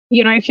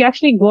if you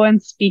actually go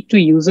and speak to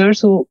users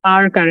who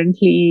are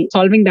currently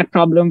solving that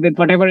problem with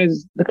whatever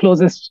is the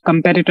closest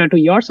competitor to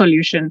your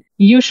solution,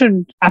 you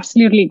should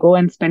absolutely go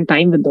and spend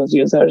time with those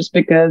users,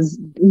 because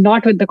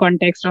not with the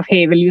context of,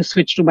 hey, will you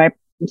switch to my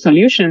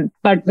solution,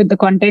 but with the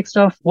context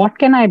of what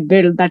can I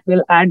build that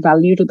will add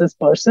value to this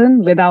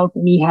person without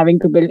me having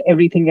to build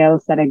everything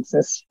else that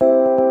exists.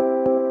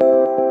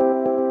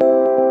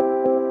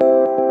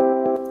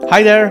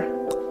 Hi there.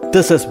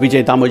 This is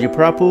Vijay Damoji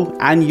Prapu,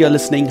 and you're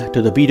listening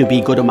to the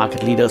B2B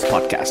Go-to-Market Leaders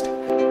podcast.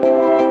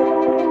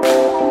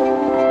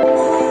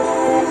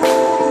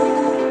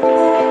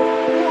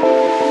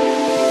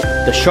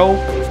 The show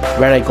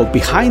where I go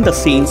behind the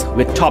scenes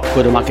with top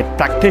go-to-market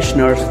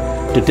practitioners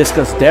to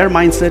discuss their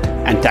mindset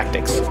and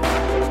tactics.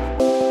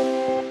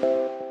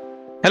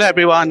 Hello,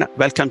 everyone.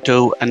 Welcome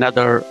to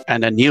another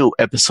and a new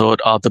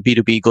episode of the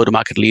B2B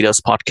Go-to-Market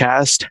Leaders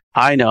podcast.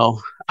 I know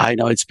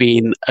it's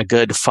been a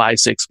good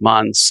 5-6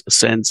 months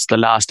since the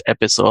last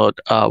episode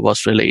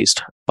was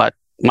released, but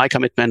my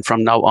commitment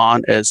from now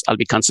on is I'll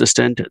be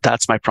consistent.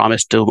 That's my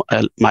promise to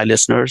my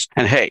listeners.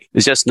 And hey,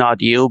 it's just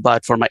not you,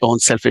 but for my own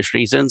selfish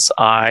reasons,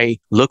 I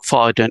look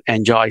forward to and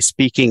enjoy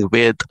speaking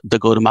with the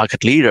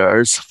go-to-market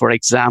leaders. For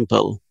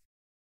example,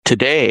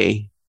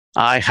 today,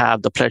 I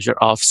have the pleasure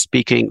of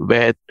speaking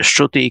with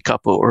Shruti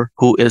Kapoor,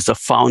 who is the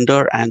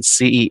founder and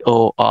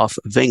CEO of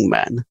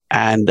Wingman.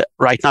 And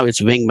right now it's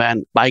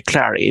Wingman by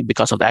Clary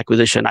because of the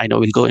acquisition. I know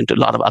we'll go into a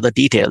lot of other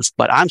details,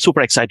 but I'm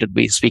super excited to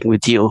be speaking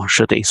with you,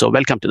 Shruti. So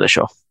welcome to the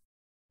show.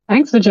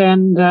 Thanks, Vijay.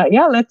 And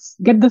let's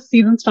get this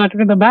season started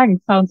with a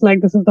bang. Sounds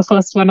like this is the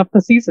first one of the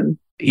season.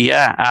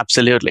 Yeah,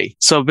 absolutely.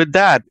 So with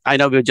that, I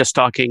know we were just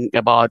talking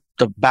about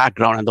the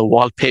background and the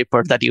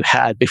wallpaper that you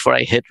had before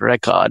I hit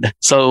record.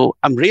 So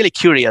I'm really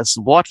curious,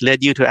 what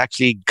led you to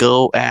actually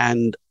go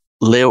and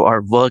live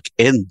or work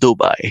in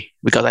Dubai?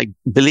 Because I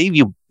believe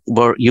you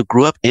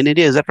grew up in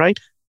India, is that right?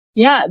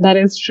 Yeah, that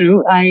is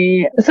true.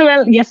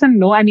 Yes and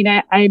no. I mean,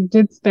 I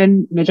did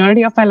spend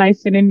majority of my life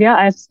in India.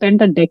 I've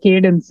spent a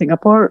decade in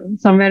Singapore,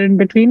 somewhere in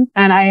between.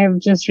 And I have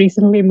just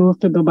recently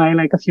moved to Dubai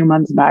like a few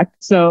months back.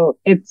 So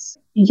it's,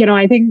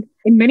 I think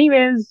in many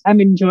ways, I'm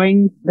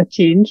enjoying the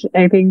change.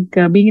 I think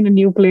being in a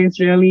new place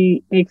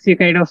really makes you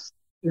kind of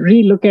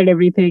relook at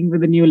everything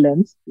with a new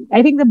lens.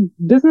 I think the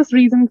business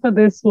reason for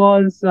this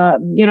was,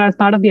 as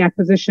part of the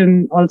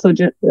acquisition, also,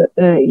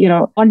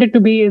 wanted to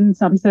be in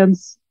some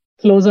sense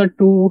closer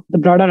to the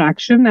broader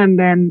action. And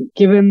then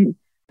given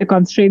the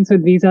constraints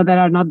with visa, there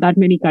are not that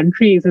many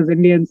countries as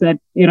Indians that,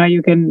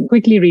 you can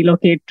quickly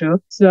relocate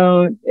to.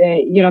 So,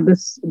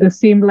 this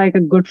seemed like a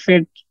good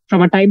fit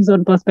from a time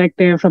zone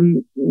perspective,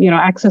 from,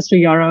 access to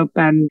Europe,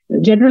 and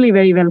generally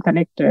very well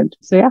connected.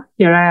 So yeah,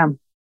 here I am.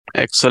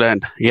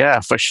 Excellent.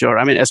 Yeah, for sure.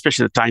 I mean,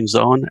 especially the time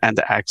zone and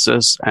the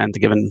access, and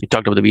given you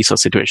talked about the visa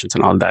situations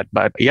and all that.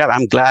 But yeah,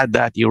 I'm glad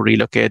that you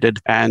relocated,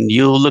 and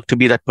you look to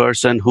be that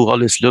person who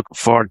always look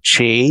for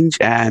change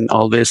and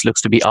always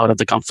looks to be out of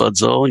the comfort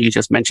zone. You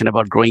just mentioned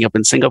about growing up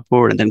in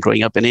Singapore and then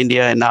growing up in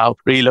India and now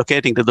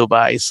relocating to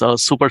Dubai. So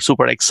super,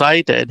 super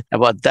excited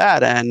about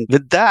that. And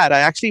with that, I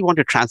actually want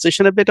to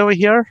transition a bit over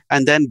here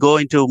and then go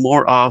into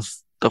more of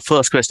the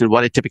first question,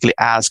 what I typically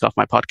ask of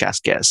my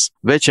podcast guests,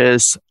 which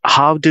is,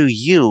 how do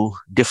you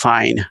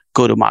define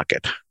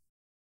go-to-market?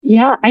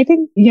 Yeah, I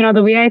think,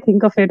 the way I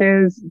think of it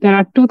is there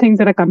are two things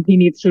that a company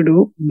needs to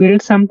do: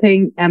 build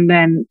something and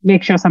then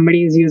make sure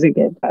somebody is using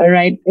it.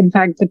 Right. In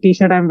fact, the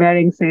t-shirt I'm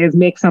wearing says,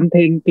 make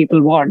something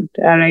people want.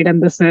 Right.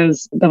 And this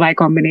is the Y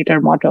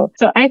Combinator motto.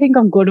 So I think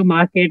of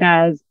go-to-market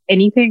as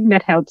anything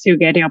that helps you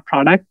get your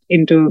product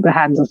into the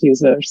hands of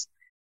users.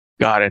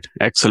 Got it.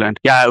 Excellent.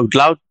 Yeah, I would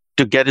love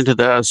to get into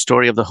the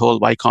story of the whole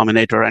Y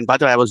Combinator. And by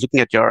the way, I was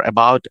looking at your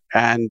about,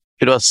 and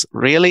it was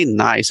really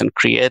nice and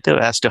creative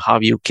as to how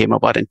you came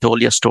about and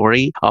told your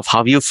story of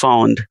how you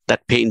found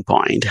that pain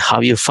point, how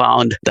you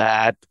found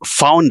that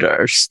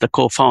founders, the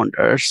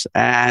co-founders,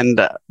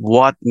 and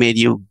what made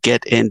you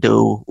get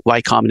into Y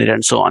Combinator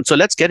and so on. So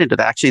let's get into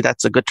that. Actually,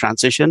 that's a good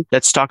transition.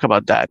 Let's talk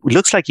about that. It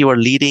looks like you were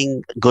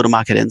leading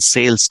go-to-market and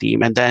sales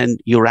team, and then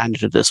you ran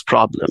into this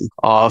problem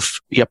of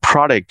your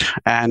product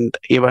and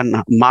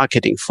even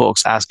marketing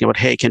folks asking about,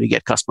 hey, can you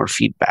get customer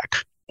feedback?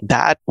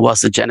 That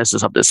was the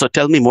genesis of this. So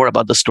tell me more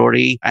about the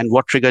story and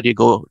what triggered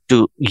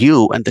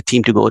you and the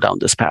team to go down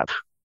this path.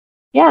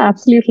 Yeah,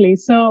 absolutely.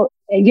 So,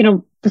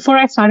 before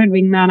I started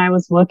Wingman, I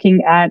was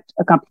working at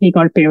a company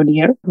called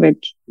Payoneer,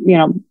 which,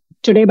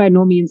 today by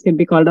no means can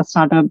be called a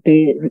startup.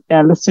 They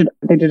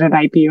did an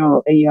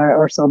IPO a year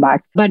or so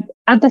back. But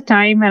at the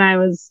time when I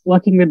was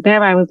working with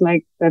them, I was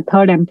like the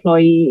third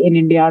employee in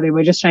India. They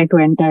were just trying to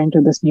enter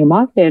into this new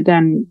market.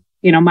 And,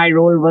 my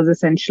role was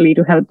essentially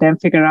to help them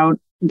figure out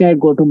their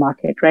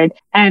go-to-market, right?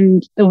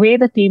 And the way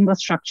the team was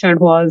structured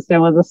was there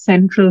was a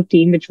central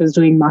team which was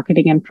doing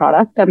marketing and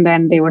product, and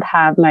then they would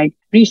have like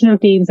regional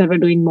teams that were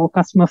doing more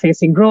customer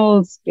facing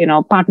roles,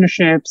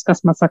 partnerships,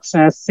 customer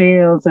success,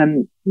 sales,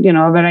 and, a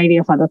variety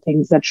of other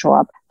things that show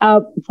up.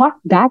 What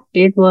that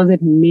did was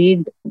it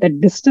made the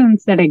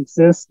distance that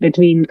exists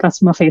between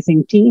customer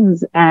facing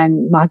teams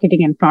and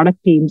marketing and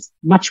product teams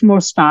much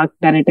more stark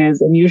than it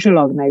is in usual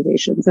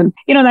organizations. And,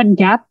 that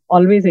gap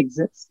always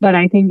exists. But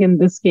I think in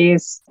this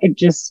case, it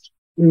just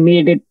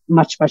made it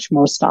much, much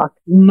more stark.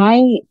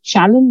 My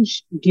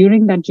challenge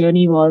during that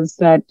journey was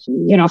that,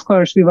 of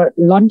course, we were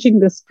launching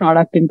this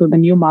product into the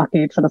new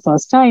market for the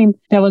first time.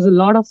 There was a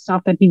lot of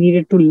stuff that we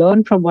needed to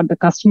learn from what the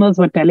customers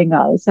were telling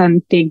us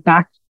and take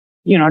back,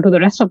 to the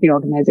rest of the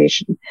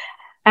organization.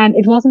 And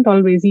it wasn't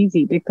always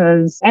easy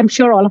because I'm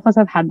sure all of us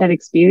have had that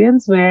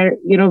experience where,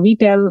 we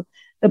tell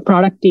the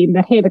product team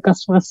that, hey, the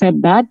customer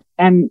said that,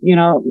 and,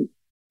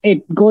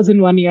 it goes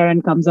in one ear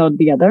and comes out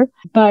the other.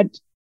 But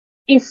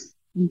if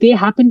they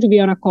happen to be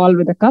on a call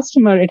with a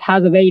customer, it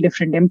has a very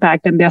different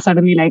impact. And they're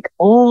suddenly like,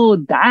 oh,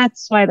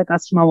 that's why the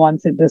customer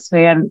wants it this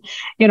way. And,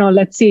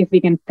 let's see if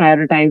we can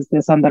prioritize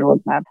this on the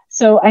roadmap.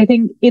 So I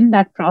think in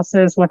that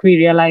process, what we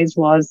realized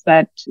was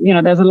that,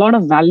 there's a lot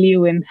of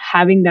value in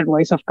having that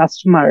voice of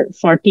customer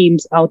for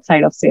teams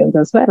outside of sales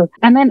as well.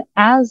 And then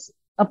as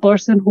a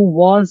person who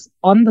was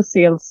on the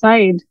sales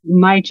side,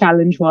 my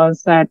challenge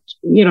was that,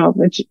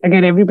 which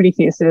again, everybody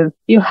faces,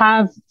 you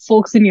have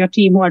folks in your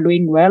team who are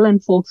doing well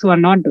and folks who are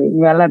not doing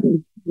well.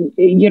 And,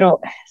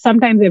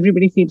 sometimes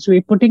everybody seems to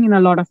be putting in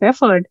a lot of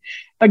effort,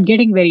 but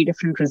getting very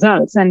different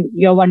results. And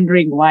you're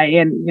wondering why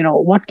and,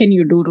 what can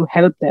you do to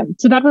help them?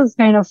 So that was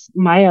kind of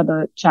my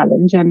other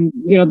challenge. And,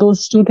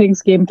 those two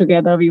things came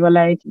together. We were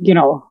like,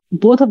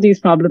 both of these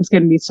problems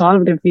can be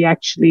solved if we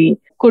actually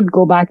could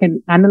go back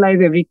and analyze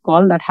every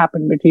call that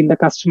happened between the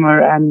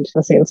customer and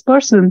the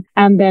salesperson.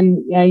 And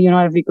then,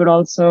 if we could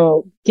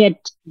also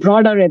get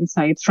broader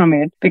insights from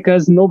it,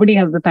 because nobody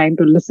has the time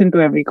to listen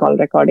to every call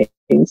recording.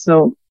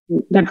 So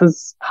that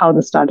was how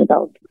this started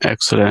out.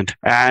 Excellent.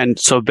 And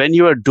so when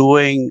you are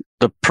doing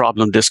the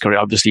problem discovery,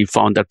 obviously you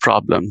found that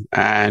problem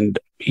and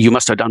you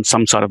must have done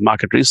some sort of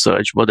market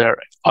research. Were there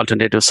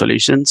alternative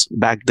solutions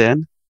back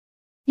then?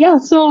 Yeah.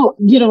 So,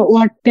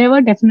 there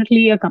were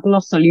definitely a couple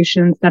of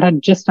solutions that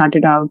had just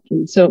started out.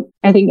 So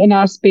I think in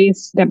our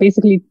space, there are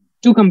basically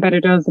two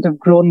competitors that have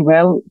grown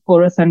well,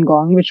 Chorus and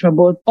Gong, which were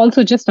both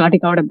also just starting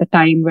out at the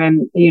time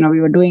when, we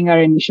were doing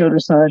our initial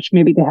research.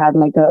 Maybe they had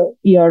like a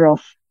year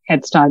of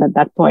head start at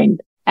that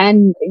point.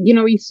 And,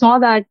 we saw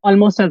that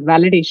almost as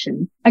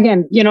validation.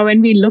 Again,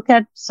 when we look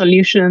at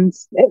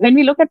solutions, when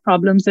we look at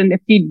problems, and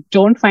if we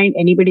don't find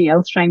anybody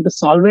else trying to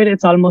solve it,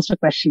 it's almost a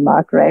question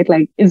mark, right?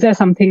 Like, is there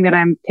something that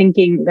I'm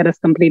thinking that is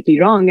completely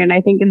wrong? And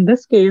I think in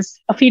this case,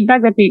 a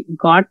feedback that we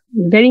got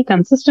very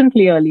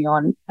consistently early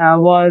on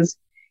was,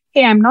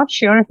 hey, I'm not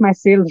sure if my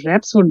sales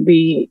reps would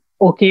be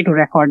okay to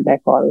record their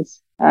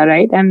calls.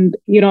 Right. And,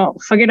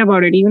 forget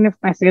about it. Even if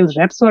my sales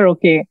reps were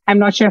okay, I'm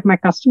not sure if my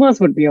customers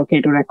would be okay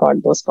to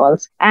record those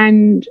calls.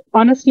 And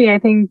honestly, I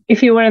think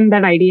if you were in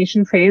that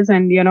ideation phase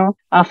and,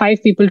 5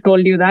 people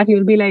told you that,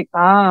 you'll be like,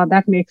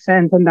 that makes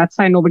sense. And that's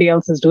why nobody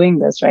else is doing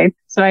this. Right.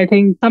 So I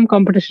think some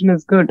competition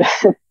is good.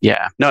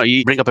 Yeah. No,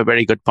 you bring up a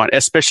very good point,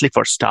 especially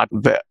for start.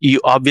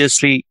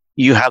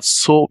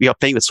 You're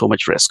playing with so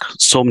much risk,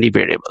 so many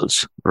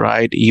variables,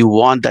 right? You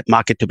want that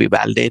market to be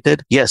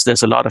validated. Yes,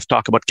 there's a lot of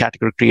talk about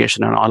category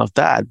creation and all of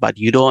that, but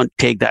you don't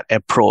take that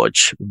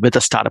approach with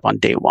a startup on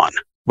day one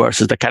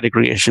versus the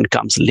category creation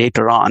comes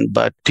later on.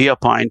 But to your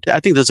point,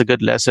 I think there's a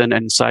good lesson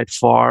insight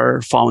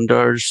for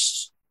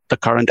founders, the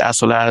current as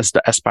well as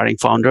the aspiring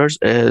founders,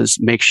 is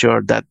make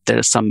sure that there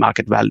is some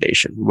market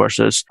validation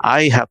versus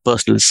I have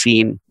personally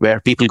seen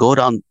where people go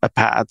down a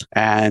path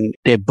and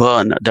they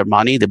burn their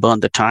money, they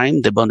burn the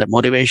time, they burn their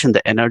motivation,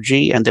 the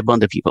energy, and they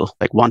burn the people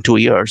like 1-2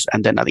 years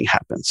and then nothing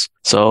happens.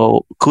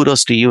 So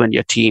kudos to you and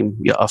your team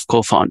of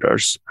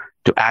co-founders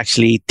to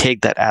actually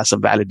take that as a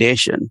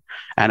validation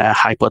and a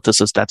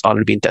hypothesis that's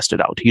already been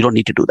tested out. You don't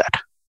need to do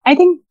that. I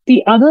think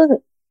the other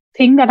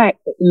thing that I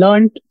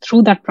learned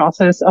through that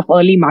process of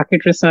early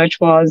market research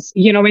was,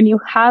 when you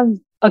have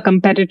a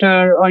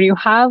competitor or you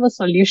have a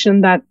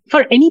solution that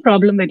for any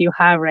problem that you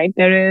have, right,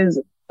 there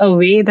is a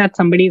way that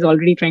somebody is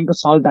already trying to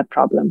solve that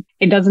problem.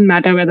 It doesn't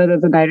matter whether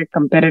there's a direct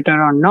competitor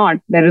or not.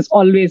 There is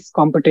always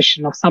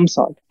competition of some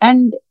sort.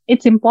 And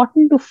it's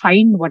important to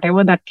find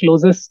whatever that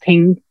closest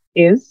thing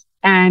is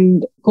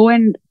and go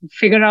and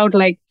figure out,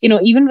 like,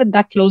 even with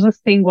that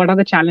closest thing, what are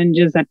the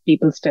challenges that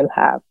people still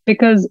have?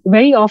 Because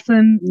very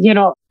often,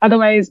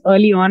 otherwise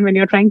early on, when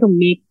you're trying to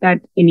make that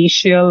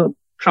initial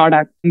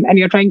product and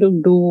you're trying to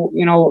do,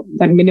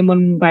 that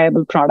minimum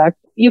viable product,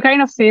 you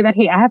kind of say that,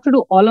 hey, I have to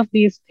do all of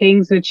these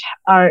things which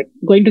are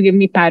going to give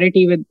me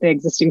parity with the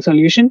existing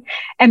solution.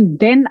 And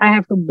then I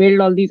have to build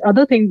all these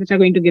other things which are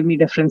going to give me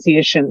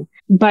differentiation.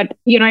 But,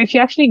 if you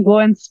actually go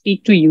and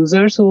speak to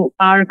users who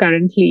are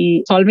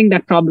currently solving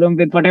that problem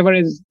with whatever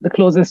is the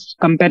closest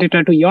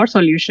competitor to your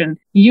solution,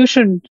 you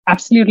should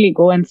absolutely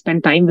go and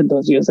spend time with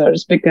those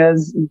users,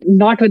 because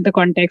not with the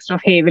context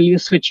of, hey, will you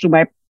switch to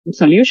my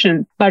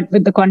solution, but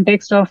with the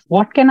context of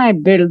what can I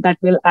build that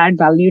will add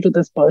value to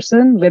this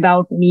person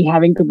without me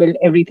having to build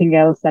everything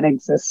else that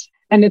exists.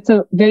 And it's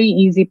a very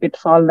easy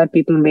pitfall that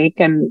people make.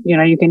 And,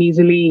 you can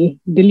easily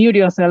delude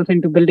yourself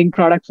into building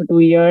product for 2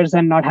 years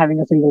and not having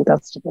a single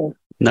customer.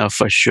 No,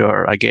 for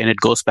sure. Again, it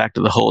goes back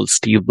to the whole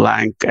Steve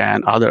Blank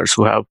and others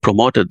who have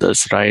promoted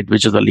this, right?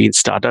 Which is the lean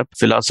startup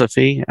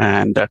philosophy.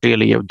 And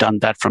clearly you've done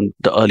that from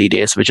the early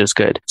days, which is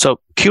good. So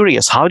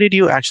curious, how did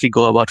you actually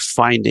go about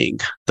finding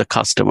the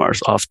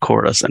customers of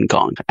Chorus and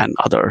Gong and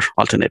other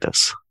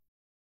alternatives?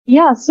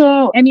 Yeah.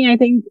 So, I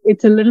think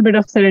it's a little bit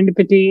of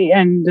serendipity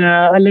and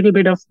a little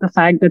bit of the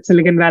fact that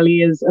Silicon Valley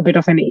is a bit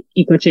of an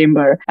echo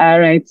chamber,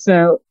 right?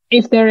 So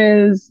if there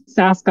is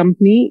SaaS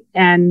company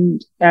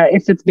and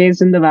if it's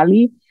based in the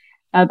Valley,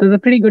 there's a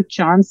pretty good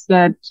chance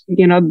that,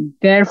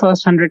 their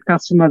first 100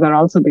 customers are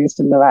also based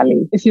in the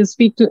Valley. If you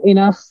speak to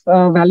enough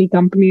Valley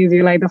companies,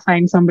 you'll either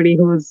find somebody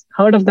who's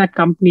heard of that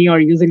company or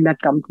using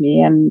that company.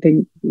 And I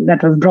think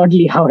that was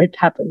broadly how it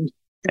happened.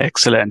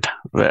 Excellent.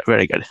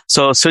 Very good.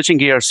 So switching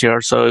gears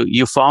here. So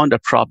you found a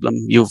problem.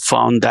 You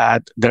found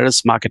that there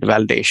is market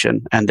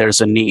validation and there's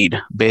a need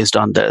based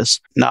on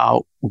this.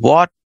 Now,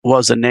 what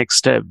was the next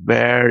step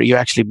where you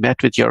actually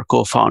met with your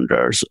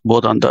co-founders,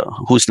 both on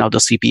who's now the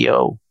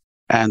CPO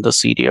and the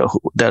CTO,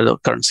 they're the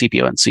current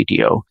CPO and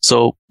CTO.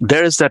 So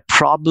there is that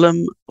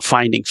problem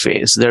finding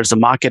phase. There's a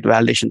market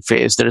validation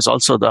phase. There is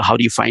also the how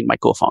do you find my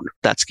co-founder?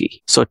 That's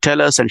key. So tell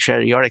us and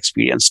share your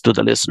experience to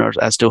the listeners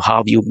as to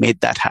how you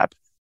made that happen.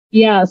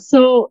 Yeah.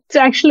 So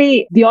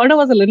actually the order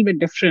was a little bit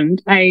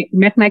different. I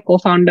met my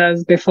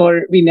co-founders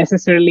before we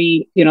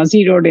necessarily,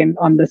 zeroed in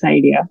on this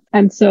idea.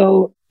 And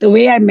so the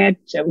way I met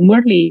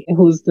Murli,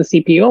 who's the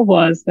CPO,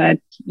 was that,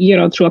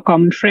 through a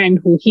common friend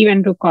who he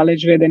went to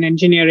college with in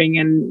engineering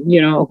and,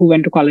 who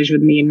went to college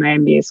with me in my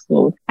MBA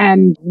school.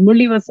 And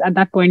Murli was at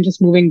that point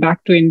just moving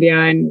back to India.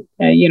 And,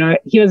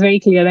 he was very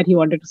clear that he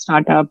wanted to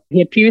start up. He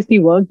had previously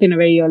worked in a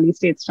very early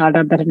stage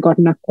startup that had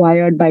gotten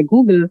acquired by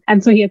Google.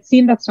 And so he had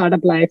seen that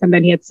startup life and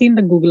then he had seen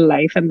the Google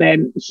life and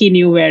then he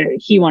knew where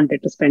he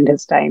wanted to spend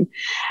his time.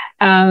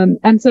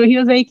 And so he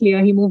was very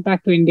clear. He moved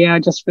back to India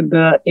just with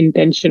the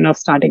intention of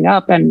starting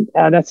up. And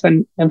that's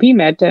when we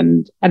met.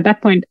 And at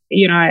that point,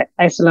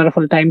 I still had a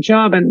full-time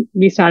job and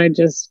we started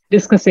just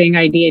discussing,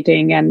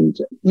 ideating. And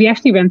we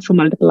actually went through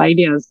multiple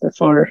ideas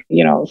before,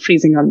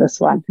 freezing on this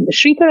one.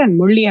 Shrikar and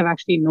Murli have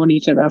actually known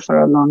each other for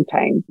a long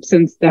time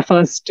since their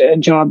first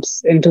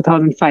jobs in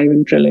 2005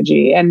 in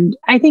Trilogy. And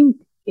I think,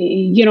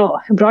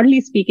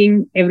 broadly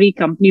speaking, every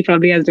company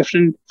probably has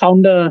different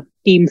founder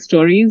team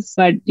stories.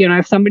 But,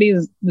 if somebody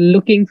is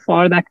looking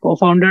for that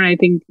co-founder, I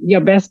think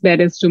your best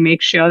bet is to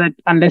make sure that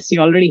unless you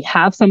already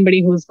have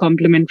somebody who's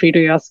complementary to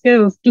your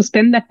skills, to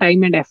spend that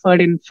time and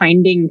effort in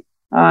finding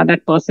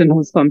that person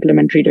who's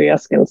complementary to your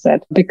skill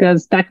set,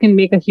 because that can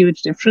make a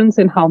huge difference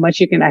in how much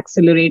you can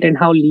accelerate and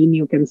how lean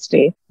you can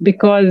stay.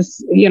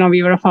 Because,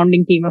 we were a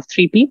founding team of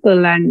 3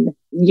 people and,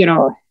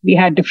 we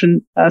had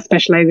different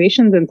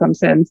specializations in some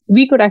sense.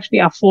 We could actually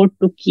afford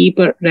to keep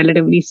a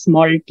relatively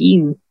small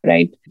team,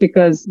 right?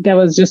 Because there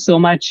was just so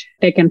much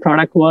tech and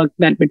product work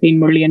that between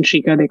Murli and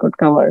Shrikar they could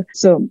cover.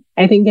 So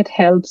I think it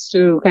helps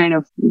to kind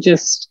of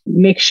just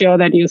make sure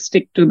that you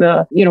stick to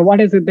the, what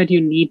is it that you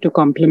need to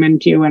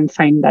complement you and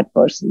find that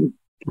person.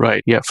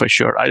 Right. Yeah, for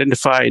sure.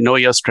 Know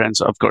your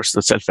strengths, of course,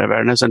 the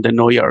self-awareness, and then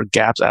know your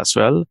gaps as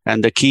well.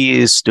 And the key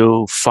is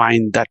to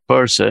find that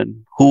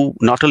person who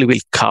not only will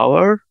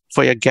cover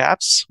for your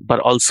gaps,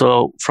 but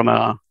also from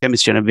a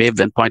chemistry and a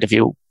wavelength point of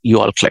view, you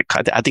all click.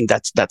 I think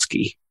that's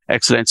key.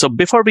 Excellent. So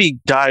before we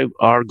dive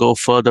or go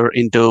further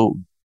into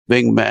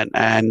Wingman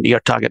and your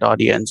target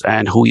audience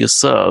and who you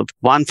serve,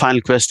 one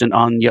final question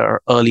on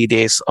your early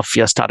days of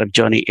your startup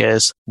journey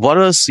is, what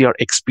was your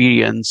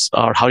experience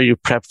or how did you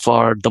prep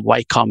for the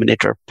Y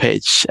Combinator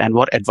pitch? And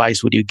what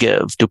advice would you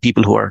give to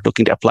people who are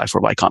looking to apply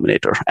for Y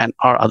Combinator and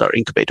our other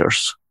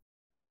incubators?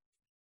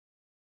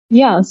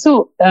 Yeah.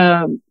 So,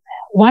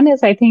 one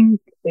is, I think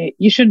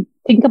you should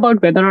think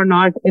about whether or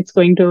not it's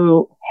going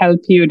to help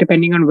you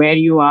depending on where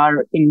you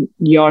are in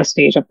your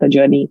stage of the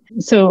journey.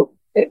 So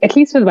at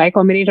least with Y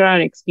Combinator,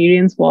 our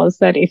experience was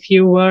that if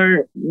you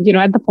were,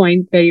 at the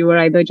point where you were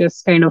either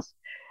just kind of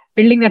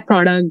building that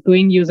product,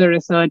 doing user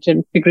research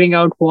and figuring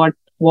out what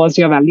was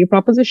your value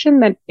proposition,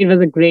 then it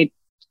was a great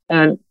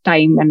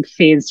time and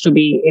phase to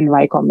be in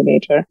Y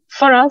Combinator.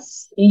 For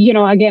us,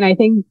 again, I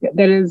think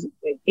there is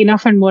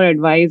enough and more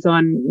advice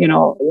on,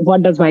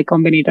 what does Y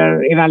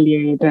Combinator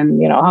evaluate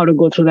and, how to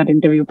go through that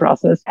interview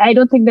process. I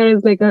don't think there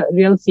is like a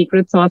real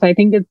secret sauce. I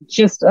think it's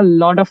just a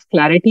lot of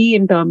clarity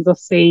in terms of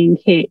saying,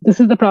 hey, this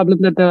is the problem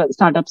that the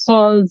startup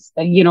solves.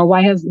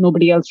 Why has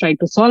nobody else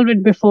tried to solve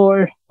it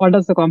before? What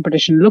does the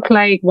competition look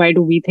like? Why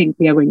do we think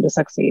we are going to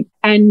succeed?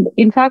 And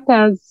in fact,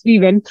 as we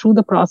went through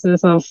the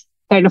process of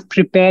kind of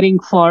preparing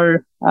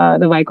for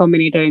the Y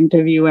Combinator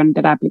interview and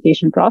that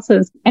application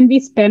process. And we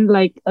spend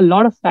like a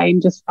lot of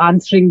time just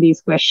answering these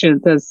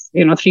questions as,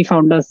 3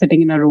 founders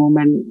sitting in a room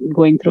and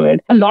going through it.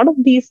 A lot of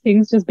these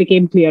things just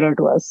became clearer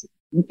to us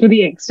to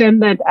the extent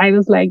that I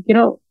was like,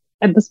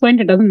 at this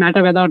point, it doesn't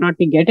matter whether or not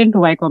we get into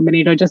Y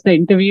Combinator, just the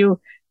interview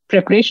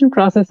preparation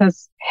process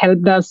has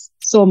helped us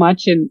so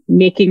much in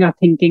making our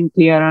thinking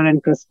clearer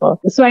and crisper.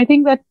 So I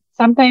think that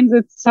sometimes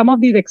some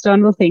of these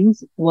external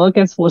things work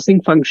as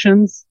forcing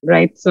functions,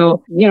 right?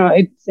 So,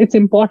 it's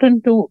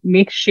important to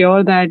make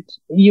sure that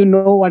you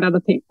know what are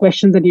the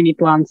questions that you need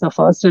to answer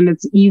first. And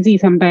it's easy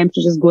sometimes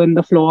to just go in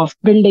the flow of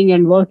building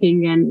and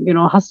working and,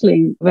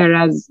 hustling,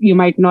 whereas you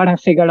might not have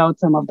figured out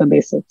some of the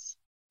basics.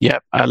 Yeah,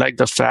 I like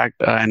the fact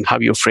and how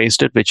you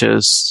phrased it, which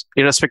is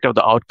irrespective of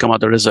the outcome or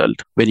the result,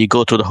 when you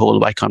go through the whole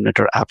Y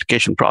Combinator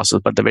application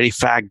process, but the very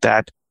fact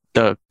that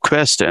the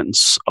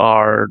questions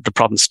or the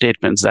problem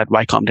statements that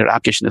Y Combinator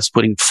application is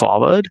putting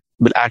forward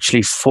will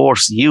actually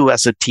force you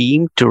as a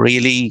team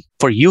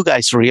for you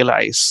guys to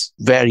realize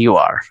where you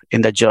are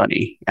in the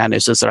journey. And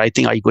is this the right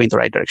thing? Are you going the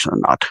right direction or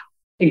not?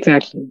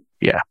 Exactly.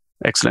 Yeah.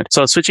 Excellent.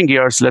 So switching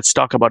gears, let's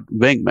talk about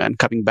Wingman,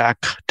 coming back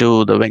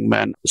to the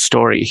Wingman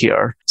story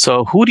here.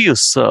 So who do you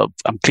serve?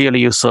 Clearly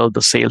you serve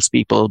the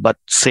salespeople, but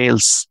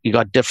sales, you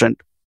got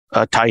different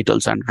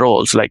titles and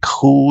roles. Like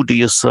who do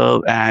you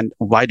serve and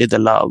why did they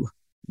love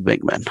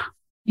Wingman?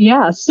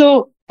 Yeah.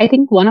 So I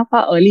think one of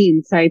our early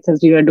insights as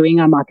we were doing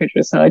our market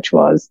research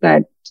was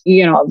that,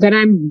 when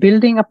I'm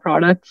building a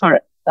product for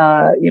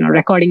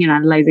recording and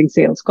analyzing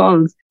sales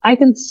calls, I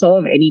can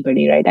serve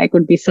anybody, right? I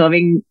could be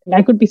serving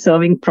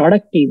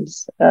product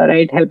teams,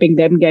 right? Helping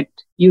them get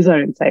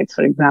user insights,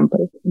 for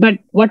example. But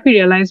what we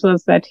realized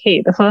was that,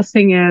 hey, the first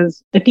thing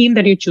is the team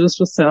that you choose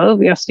to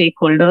serve, your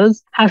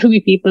stakeholders, have to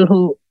be people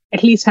who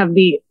at least have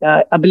the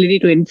ability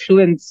to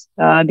influence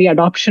the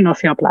adoption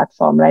of your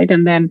platform, right?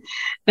 And then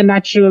the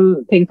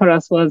natural thing for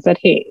us was that,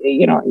 hey,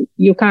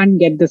 you can't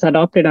get this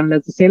adopted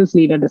unless the sales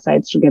leader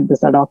decides to get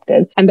this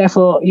adopted. And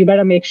therefore, you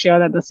better make sure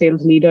that the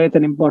sales leader is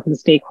an important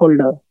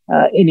stakeholder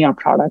in your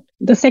product.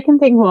 The second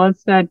thing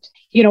was that,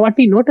 what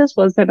we noticed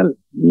was that a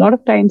lot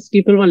of times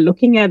people were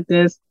looking at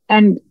this,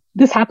 and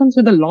this happens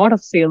with a lot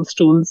of sales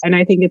tools. And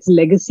I think it's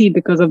legacy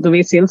because of the way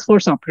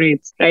Salesforce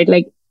operates, right?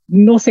 Like,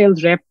 no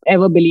sales rep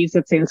ever believes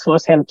that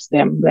Salesforce helps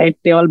them, right?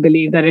 They all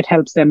believe that it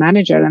helps their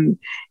manager, and,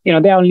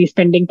 they're only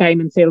spending time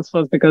in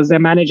Salesforce because their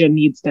manager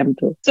needs them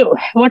to. So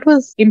what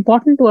was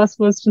important to us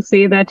was to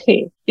say that,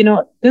 hey,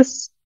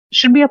 this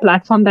should be a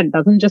platform that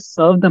doesn't just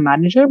serve the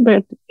manager,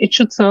 but it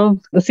should serve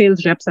the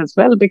sales reps as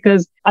well,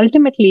 because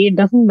ultimately it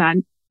doesn't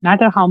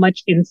matter how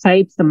much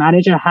insights the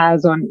manager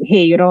has on,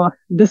 hey,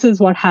 this is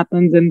what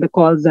happens in the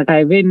calls that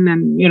I win.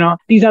 And,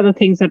 these are the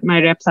things that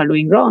my reps are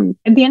doing wrong.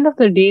 At the end of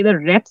the day, the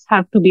reps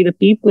have to be the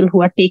people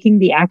who are taking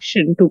the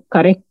action to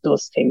correct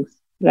those things,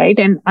 right?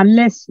 And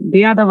unless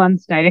they are the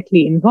ones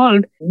directly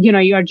involved,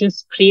 you are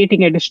just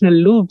creating additional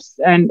loops.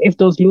 And if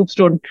those loops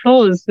don't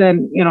close,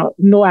 then,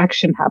 no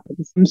action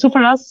happens. And so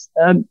for us,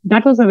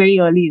 that was a very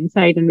early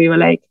insight. And we were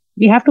like,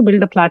 we have to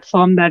build a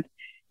platform that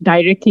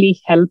directly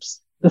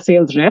helps the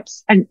sales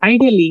reps and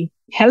ideally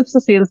helps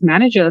the sales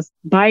managers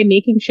by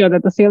making sure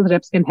that the sales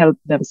reps can help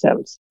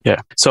themselves.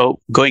 Yeah. So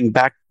going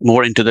back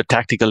more into the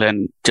tactical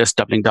and just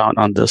doubling down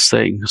on this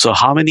thing. So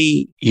how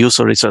many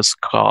user research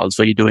calls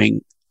were you doing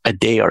a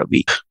day or a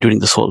week during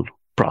this whole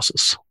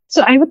process?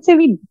 So I would say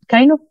we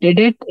kind of did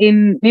it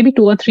in maybe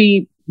 2 or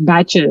 3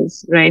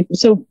 batches, right?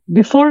 So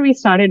before we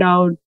started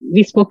out,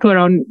 we spoke to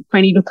around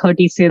 20 to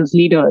 30 sales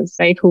leaders,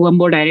 right, who were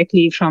more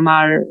directly from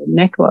our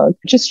network,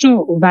 just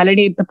to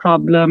validate the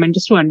problem and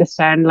just to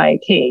understand, like,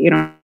 hey,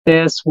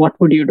 this, what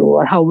would you do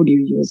or how would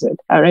you use it?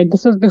 All right.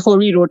 This was before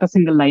we wrote a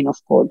single line of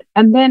code.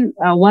 And then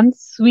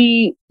once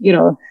we,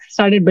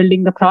 started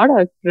building the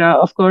product,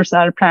 of course,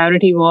 our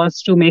priority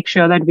was to make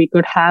sure that we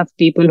could have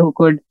people who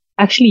could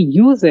actually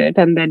use it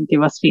and then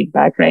give us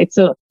feedback, right?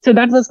 So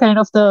that was kind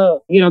of the,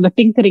 the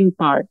tinkering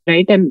part,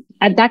 right? And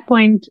at that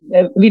point,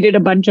 we did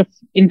a bunch of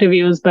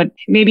interviews, but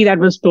maybe that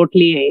was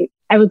totally,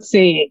 I would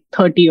say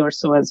 30 or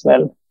so as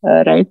well,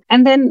 right?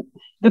 And then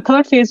the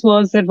third phase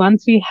was that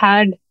once we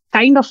had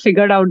kind of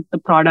figured out the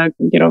product,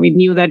 we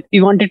knew that we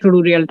wanted to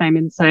do real-time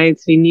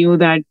insights. We knew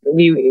that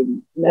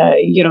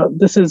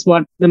this is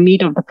what the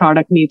meat of the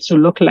product needs to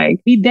look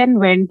like. We then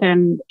went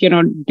and,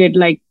 did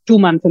like 2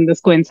 months, and this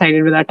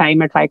coincided with our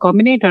time at Y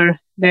Combinator,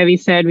 where we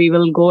said we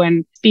will go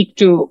and speak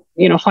to,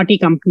 40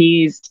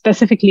 companies,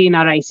 specifically in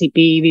our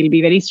ICP. We'll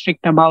be very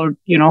strict about,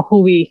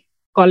 who we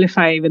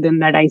qualify within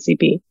that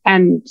ICP.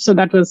 And so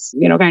that was,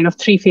 kind of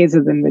 3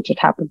 phases in which it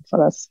happened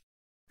for us.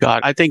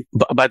 God, I think,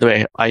 by the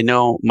way, I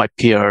know my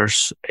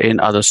peers in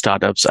other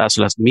startups, as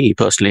well as me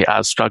personally,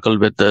 have struggled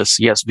with this.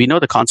 Yes, we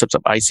know the concepts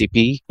of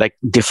ICP, like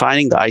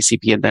defining the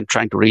ICP and then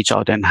trying to reach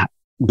out and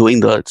doing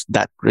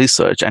that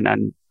research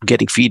and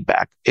getting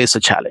feedback is a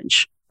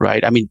challenge,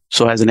 right? I mean,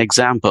 so as an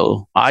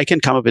example, I can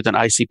come up with an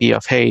ICP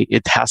of, hey,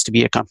 it has to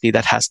be a company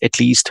that has at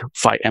least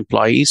 5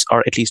 employees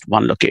or at least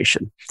 1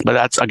 location. But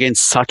that's, again,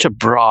 such a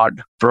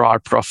broad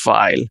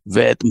profile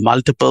with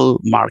multiple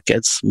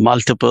markets,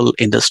 multiple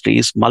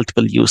industries,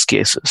 multiple use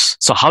cases.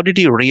 So how did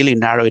you really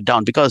narrow it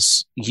down?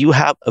 Because you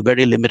have a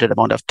very limited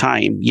amount of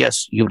time.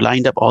 Yes, you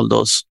lined up all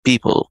those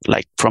people,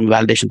 like from a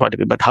validation point of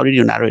view, but how did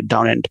you narrow it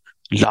down and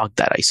log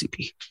that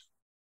ICP?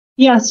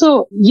 Yeah.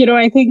 So,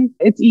 I think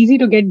it's easy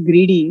to get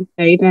greedy,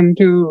 right? And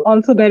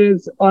there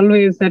is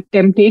always that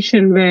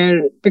temptation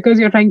where, because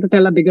you're trying to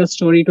tell a bigger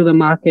story to the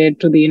market,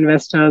 to the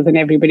investors and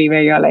everybody,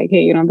 where you're like,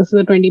 hey, this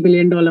is a $20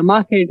 billion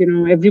market,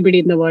 everybody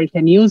in the world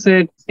can use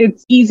it.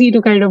 It's easy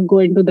to kind of go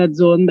into that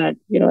zone that,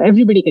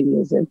 everybody can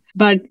use it.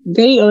 But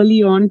very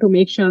early on, to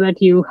make sure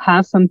that you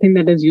have something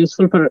that is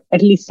useful for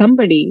at least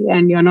somebody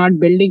and you're not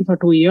building for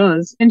 2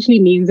 years,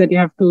 essentially means that you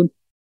have to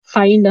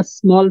find a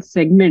small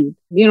segment.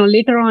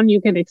 Later on, you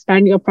can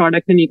expand your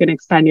product and you can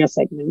expand your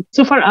segment.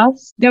 So for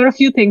us, there were a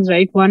few things,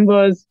 right? One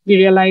was we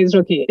realized,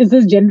 okay, is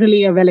this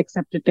generally a well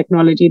accepted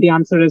technology? The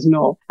answer is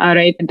no. All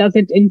right. Does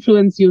it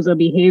influence user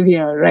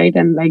behavior? Right.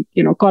 And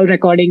call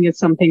recording is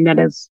something that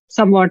is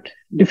somewhat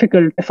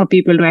difficult for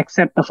people to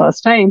accept the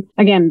first time.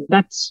 Again,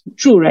 that's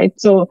true, right?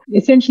 So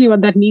essentially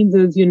what that means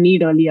is you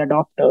need early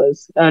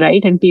adopters,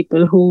 right? And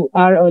people who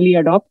are early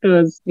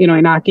adopters,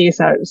 in our case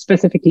are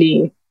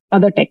specifically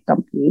other tech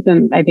companies.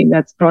 And I think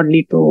that's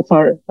broadly true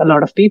for a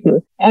lot of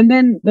people. And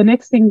then the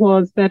next thing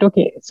was that,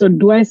 okay, so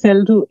do I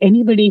sell to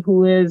anybody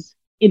who is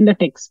in the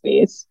tech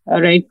space,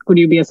 right? Could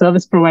you be a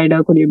service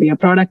provider? Could you be a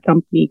product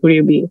company? Could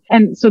you be?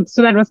 And so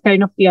that was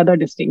kind of the other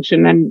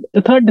distinction. And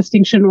the third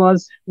distinction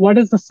was, what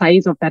is the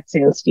size of that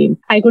sales team?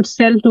 I could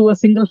sell to a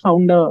single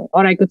founder,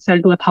 or I could sell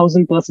to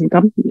 1,000-person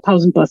company,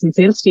 1,000-person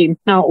sales team.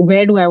 Now,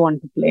 where do I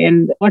want to play?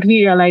 And what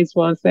we realized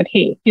was that,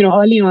 hey,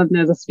 early on,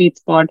 there's a sweet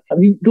spot.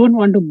 We don't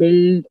want to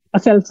build a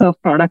self-serve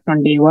product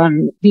on day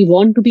one. We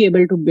want to be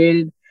able to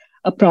build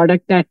a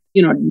product that,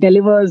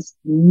 delivers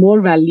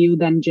more value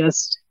than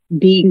just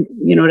being,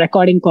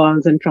 recording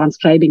calls and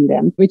transcribing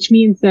them, which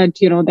means that,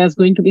 there's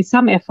going to be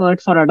some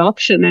effort for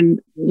adoption. And,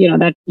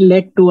 that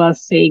led to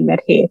us saying that,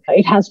 hey,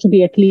 it has to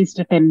be at least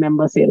a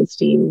 10-member sales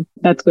team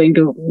that's going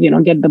to,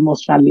 get the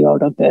most value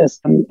out of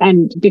this.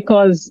 And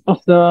because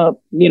of the,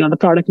 the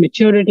product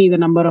maturity, the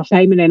number of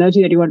time and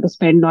energy that you want to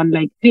spend on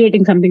like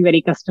creating something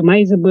very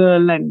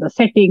customizable and the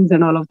settings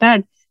and all of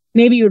that,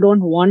 maybe you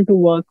don't want to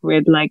work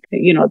with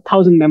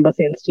 1,000-member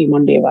sales team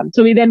on day one.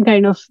 So we then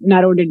kind of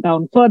narrowed it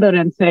down further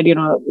and said,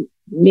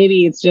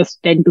 maybe it's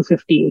just 10 to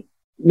 50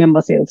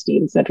 member sales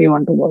teams that we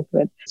want to work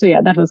with. So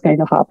yeah, that was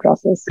kind of our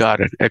process.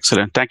 Got it.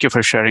 Excellent. Thank you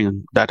for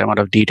sharing that amount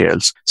of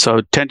details.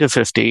 So 10 to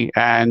 50,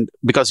 and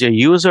because your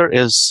user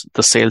is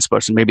the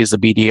salesperson, maybe it's the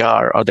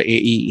BDR or the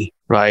AE,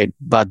 right?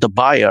 But the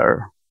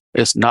buyer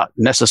is not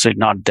necessarily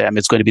not them.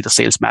 It's going to be the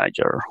sales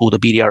manager who the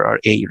BDR or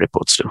AE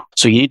reports to.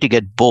 So you need to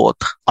get both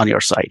on your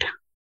side.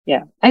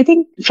 Yeah. I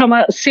think from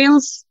a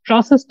sales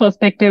process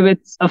perspective,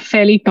 it's a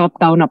fairly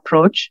top-down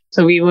approach.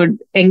 So we would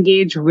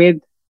engage with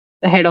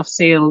the head of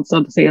sales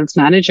or the sales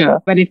manager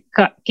when it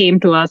came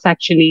to us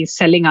actually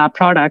selling our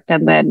product.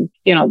 And then,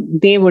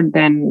 they would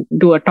then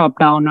do a top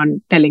down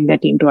on telling their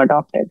team to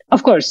adopt it.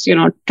 Of course,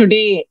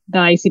 today the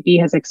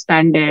ICP has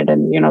expanded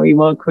and, we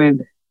work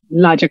with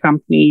larger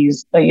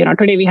companies.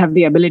 Today we have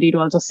the ability to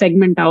also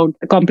segment out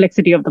the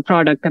complexity of the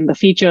product and the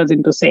features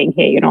into saying,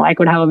 hey, I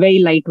could have a very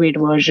lightweight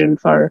version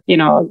for,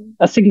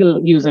 a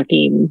single user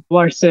team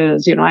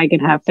versus, I can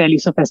have fairly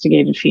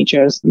sophisticated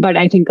features. But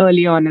I think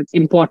early on, it's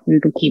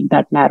important to keep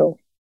that narrow.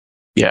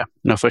 Yeah,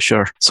 no, for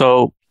sure.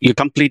 So you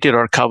completed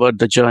or covered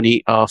the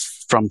journey of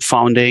from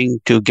founding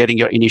to getting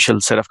your initial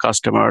set of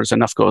customers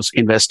and of course,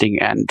 investing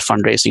and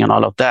fundraising and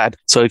all of that.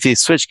 So if you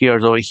switch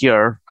gears over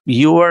here,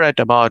 you were at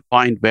about a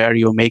point where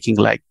you're making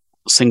like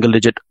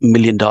single-digit $1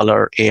 million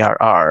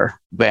ARR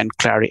when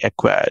Clary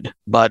acquired,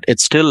 but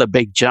it's still a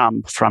big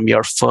jump from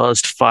your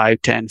first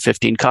 5, 10,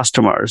 15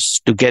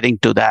 customers to getting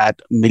to that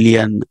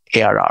million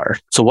ARR.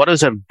 So what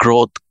is your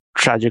growth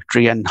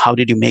trajectory and how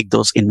did you make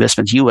those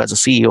investments? You as a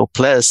CEO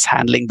plus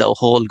handling the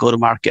whole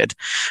go-to-market,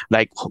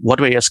 like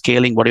what were your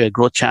scaling, what are your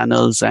growth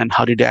channels, and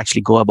how did you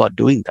actually go about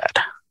doing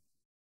that?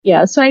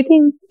 Yeah, so I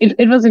think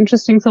it was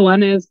interesting. So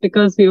one is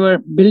because we were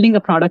building a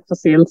product for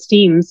sales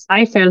teams,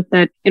 I felt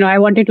that, I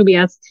wanted to be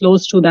as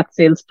close to that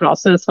sales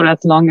process for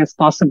as long as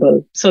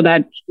possible so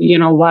that,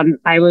 one,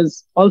 I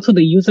was also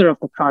the user of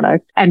the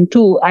product. And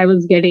two, I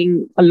was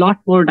getting a lot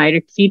more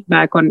direct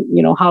feedback on,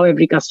 how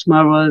every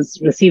customer was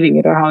receiving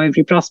it or how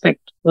every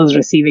prospect was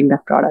receiving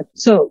that product.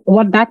 So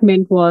what that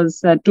meant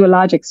was that to a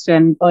large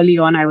extent, early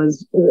on, I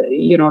was,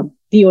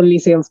 the only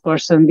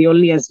salesperson, the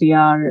only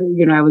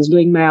SDR, I was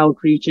doing my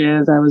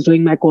outreaches, I was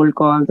doing my cold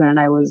calls, and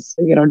I was,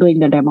 doing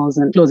the demos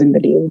and closing the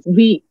deals.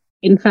 We,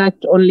 in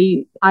fact,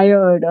 only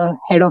hired a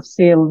head of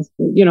sales,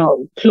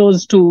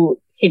 close to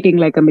hitting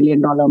like $1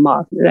 million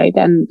mark, right?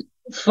 And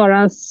for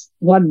us,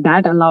 what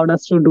that allowed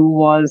us to do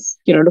was,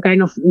 to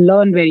kind of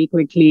learn very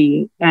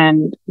quickly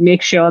and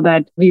make sure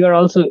that we were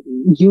also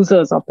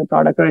users of the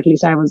product, or at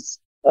least I was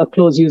a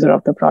close user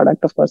of the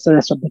product. Of course, the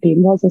rest of the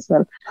team was as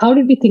well. How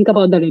did we think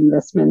about that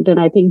investment? And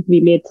I think we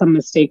made some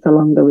mistakes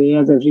along the way,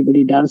 as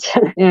everybody does.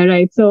 Yeah,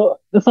 right. So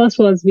the first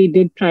was we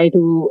did try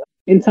to,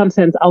 in some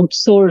sense,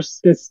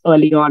 outsource this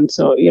early on.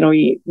 So,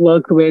 we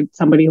worked with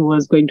somebody who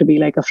was going to be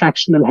like a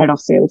fractional head of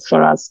sales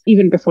for us,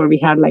 even before we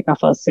had like our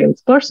first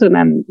salesperson.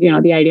 And,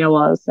 the idea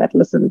was that,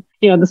 listen,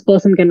 this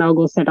person can now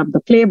go set up the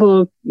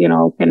playbook,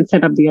 can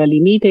set up the early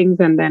meetings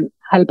and then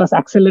help us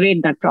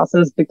accelerate that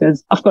process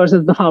because, of course,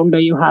 as the founder,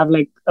 you have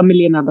like a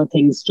million other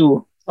things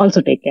to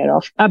also take care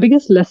of. Our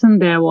biggest lesson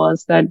there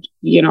was that,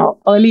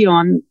 early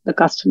on, the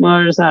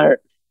customers are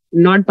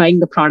not buying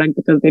the product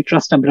because they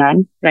trust a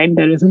brand, right?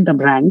 There isn't a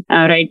brand,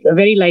 right?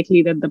 Very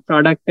likely that the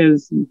product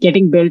is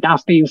getting built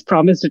after you've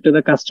promised it to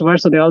the customer.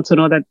 So they also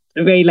know that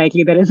very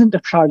likely there isn't a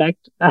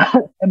product.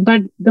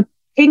 But the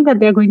thing that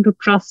they're going to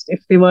trust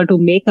if they were to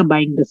make a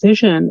buying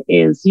decision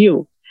is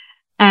you.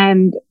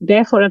 And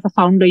therefore, as a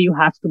founder, you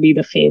have to be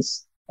the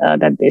face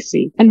that they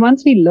see. And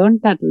once we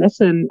learned that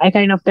lesson, I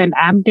kind of then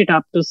amped it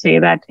up to say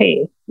that,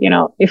 hey,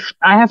 if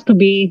I have to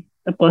be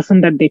the person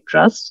that they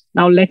trust,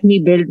 now let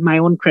me build my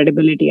own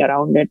credibility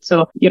around it.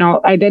 So,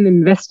 I then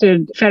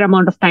invested a fair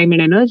amount of time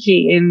and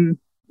energy in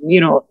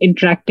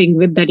interacting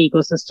with that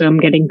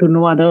ecosystem, getting to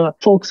know other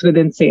folks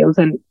within sales.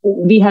 And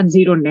we had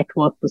zero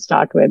network to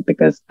start with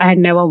because I had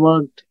never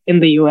worked in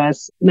the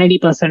US.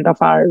 90% of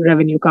our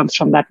revenue comes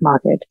from that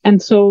market.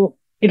 And so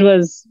it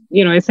was,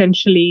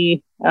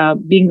 essentially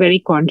being very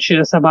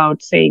conscious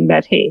about saying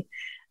that, hey,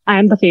 I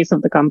am the face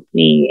of the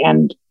company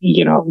and,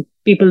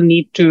 people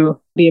need to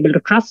be able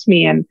to trust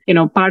me. And,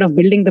 part of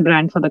building the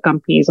brand for the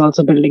company is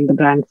also building the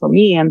brand for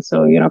me. And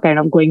so, kind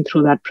of going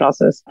through that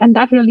process. And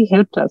that really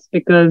helped us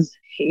because,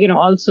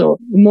 also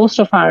most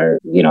of our,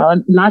 a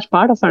large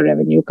part of our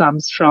revenue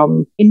comes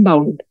from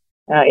inbound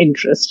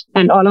interest,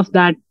 and all of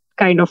that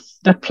kind of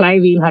the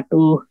flywheel had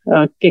to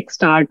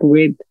kickstart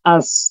with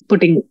us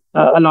putting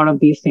a lot of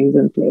these things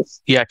in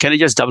place. Yeah. Can I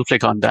just double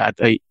click on that?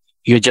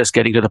 You're just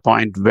getting to the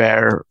point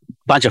where a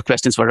bunch of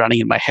questions were running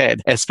in my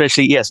head,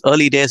 especially, yes,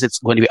 early days, it's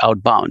going to be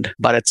outbound.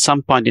 But at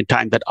some point in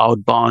time, that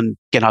outbound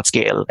cannot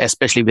scale,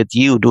 especially with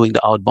you doing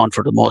the outbound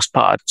for the most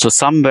part. So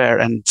somewhere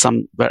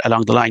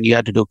along the line, you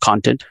had to do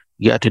content.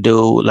 You had to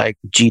do like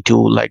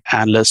G2, like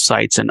analyst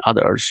sites and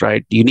others,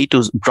 right? You need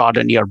to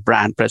broaden your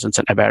brand presence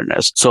and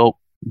awareness. So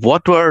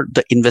what were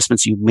the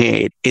investments you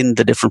made in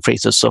the different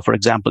phases? So for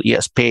example,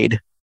 yes, paid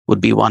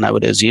would be one, I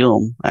would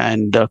assume.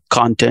 And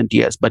content,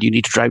 yes, but you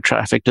need to drive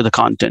traffic to the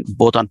content,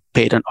 both on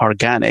paid and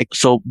organic.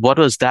 So what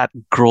was that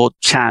growth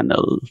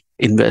channel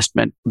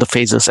investment, the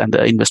phases and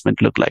the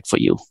investment look like for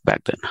you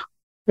back then?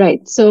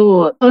 Right.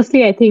 So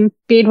firstly, I think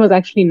paid was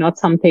actually not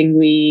something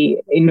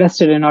we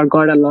invested in or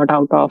got a lot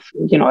out of,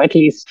 at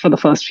least for the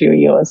first few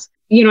years.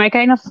 I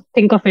kind of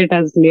think of it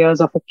as layers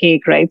of a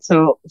cake, right?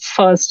 So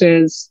first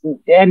is,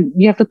 and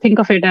you have to think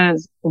of it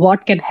as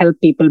what can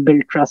help people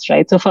build trust,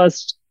 right? So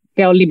first,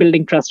 they're only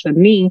building trust with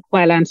me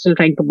while I'm still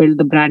trying to build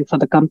the brand for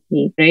the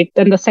company, right?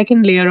 Then the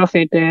second layer of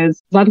it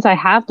is once I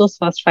have those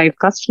first 5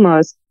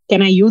 customers,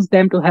 can I use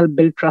them to help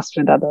build trust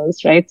with others,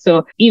 right?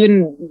 So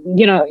even,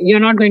 you're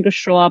not going to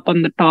show up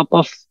on the top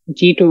of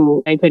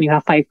G2, right, when you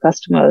have 5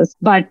 customers,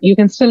 but you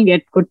can still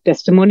get good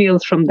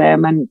testimonials from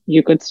them and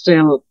you could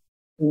still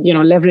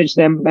leverage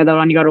them, whether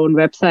on your own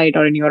website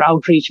or in your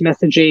outreach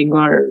messaging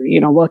or,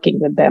 working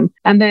with them.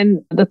 And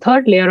then the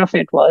third layer of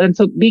it was, and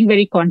so being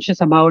very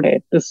conscious about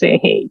it to say,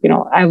 hey,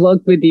 I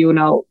worked with you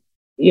now.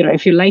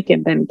 If you like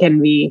it, then can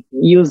we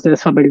use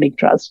this for building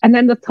trust? And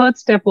then the third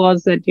step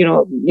was that,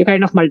 you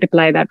kind of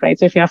multiply that, right?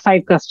 So if you have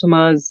 5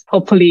 customers,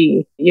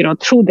 hopefully,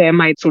 through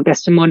them, through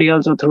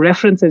testimonials or through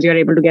references, you're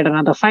able to get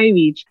another 5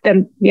 each,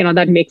 then,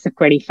 that makes it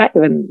 25.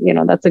 And,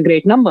 that's a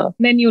great number.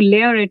 Then you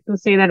layer it to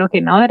say that, okay,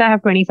 now that I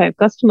have 25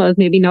 customers,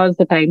 maybe now is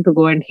the time to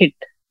go and hit,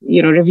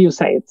 review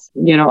sites,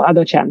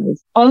 other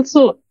channels.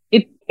 Also,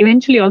 it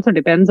eventually also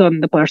depends on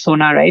the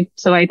persona, right?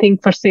 So I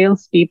think for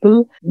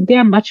salespeople, they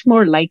are much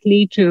more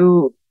likely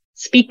to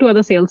speak to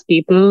other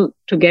salespeople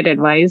to get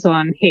advice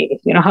on, hey,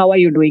 how are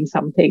you doing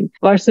something?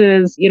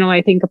 Versus,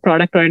 I think a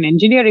product or an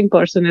engineering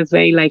person is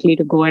very likely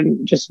to go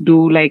and just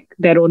do like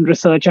their own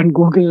research on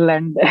Google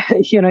and,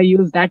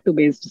 use that to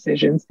base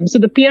decisions. So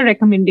the peer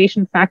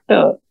recommendation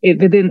factor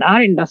within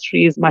our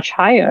industry is much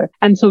higher.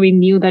 And so we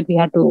knew that we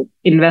had to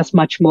invest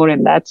much more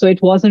in that. So it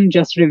wasn't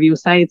just review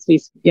sites. We,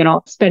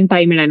 spend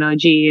time and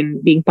energy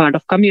in being part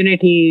of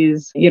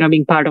communities,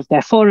 being part of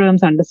their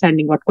forums,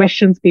 understanding what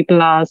questions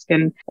people ask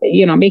and,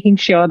 making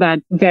sure that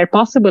where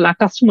possible, our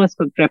customers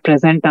could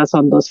represent us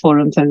on those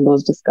forums and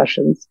those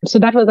discussions. So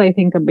that was, I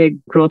think, a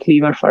big growth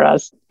lever for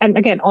us. And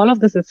again, all of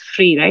this is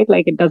free, right?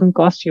 Like it doesn't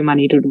cost you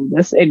money to do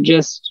this. It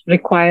just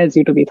requires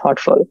you to be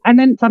thoughtful. And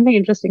then something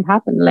interesting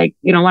happened. Like,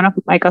 one of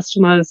my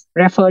customers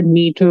referred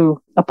me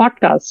to a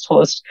podcast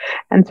host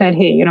and said,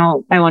 hey,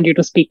 I want you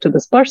to speak to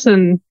this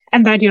person.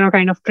 And that,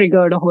 kind of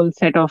triggered a whole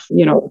set of,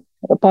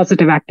 a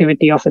positive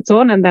activity of its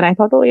own. And then I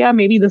thought, oh yeah,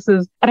 maybe this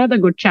is another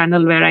good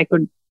channel where I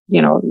could,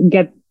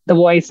 get the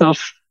voice of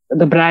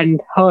the brand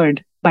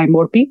heard by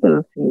more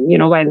people,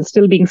 while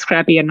still being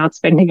scrappy and not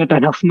spending a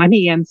ton of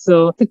money. And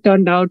so it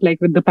turned out like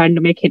with the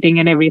pandemic hitting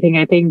and everything,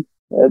 I think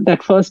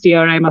that first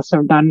year I must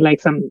have done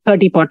like some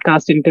 30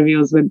 podcast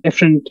interviews with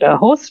different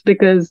hosts,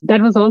 because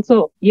that was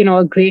also,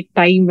 a great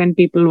time when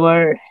people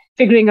were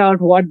figuring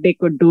out what they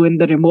could do in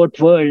the remote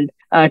world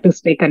to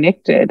stay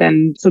connected.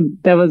 And so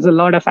there was a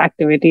lot of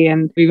activity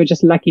and we were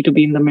just lucky to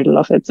be in the middle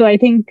of it. So I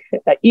think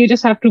you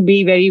just have to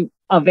be very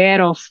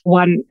aware of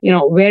one,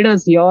 where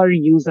does your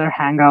user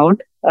hang out?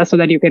 So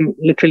that you can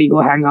literally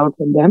go hang out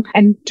with them.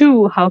 And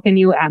two, how can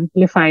you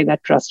amplify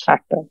that trust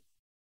factor?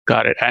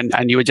 Got it.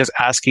 And you were just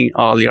asking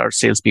all your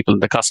salespeople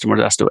and the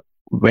customers as to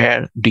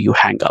where do you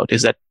hang out?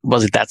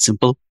 Was it that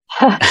simple?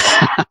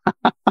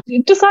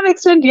 To some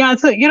extent, yeah.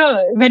 So,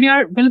 when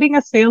you're building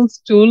a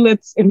sales tool,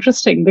 it's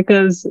interesting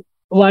because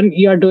one,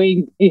 you're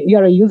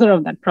a user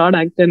of that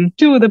product. And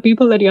two, the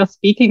people that you're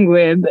speaking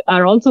with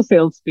are also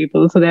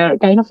salespeople. So they're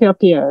kind of your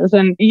peers.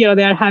 And,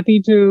 they're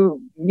happy to,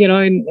 in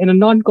a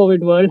non-COVID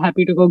world,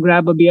 happy to go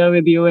grab a beer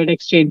with you and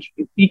exchange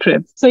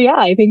secrets. So yeah,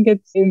 I think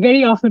it's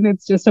very often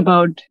it's just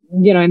about,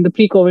 in the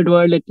pre-COVID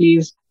world, at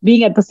least,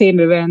 being at the same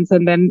events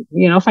and then,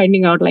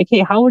 finding out like,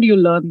 hey, how would you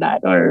learn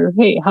that? Or,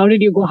 hey, how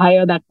did you go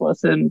hire that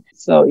person?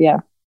 So yeah.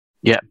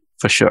 Yeah,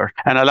 for sure.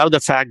 And I love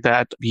the fact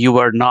that you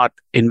were not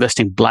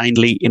investing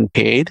blindly in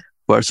paid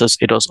versus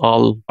it was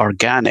all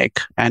organic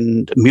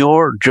and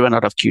more driven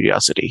out of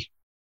curiosity.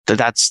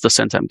 That's the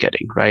sense I'm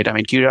getting, right? I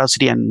mean,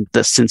 curiosity and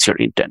the sincere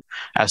intent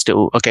as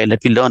to, okay,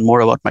 let me learn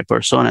more about my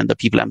persona and the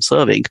people I'm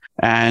serving.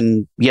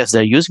 And yes,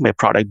 they're using my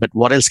product, but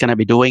what else can I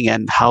be doing?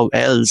 And how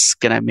else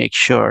can I make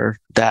sure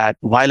that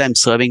while I'm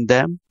serving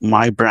them,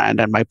 my brand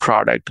and my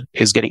product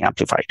is getting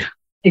amplified?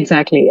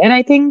 Exactly. And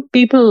I think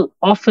people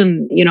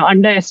often,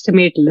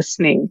 underestimate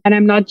listening. And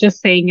I'm not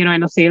just saying,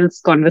 in a sales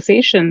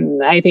conversation,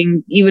 I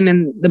think even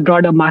in the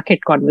broader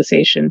market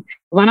conversation,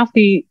 one of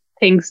the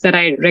things that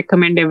I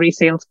recommend every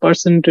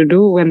salesperson to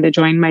do when they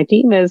join my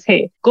team is,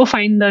 hey, go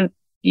find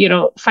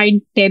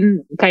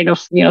 10 kind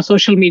of,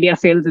 social media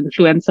sales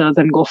influencers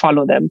and go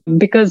follow them,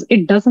 because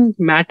it doesn't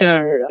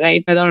matter,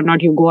 right, whether or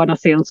not you go on a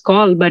sales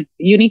call, but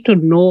you need to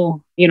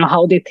know,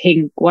 how they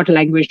think, what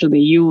language do they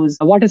use,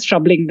 what is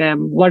troubling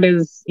them, what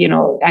is,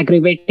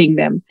 aggravating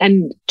them.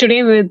 And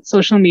today with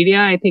social media,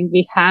 I think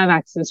we have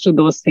access to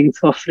those things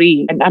for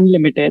free and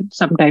unlimited,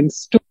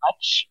 sometimes too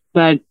much.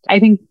 But I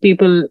think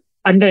people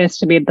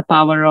underestimate the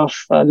power of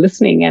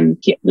listening.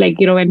 And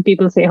when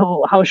people say,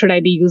 oh, how should I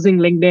be using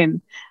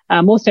LinkedIn?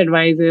 Most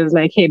advice is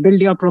like, hey,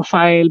 build your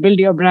profile, build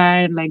your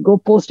brand, like go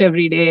post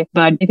every day.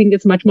 But I think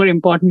it's much more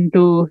important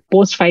to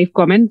post 5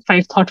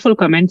 thoughtful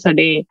comments a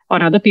day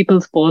on other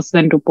people's posts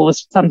than to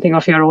post something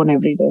of your own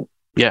every day.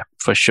 Yeah,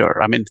 for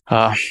sure. I mean,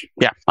 I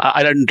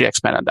didn't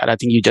expand on that. I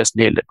think you just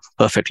nailed it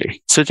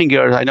perfectly. Switching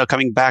gears, I know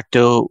coming back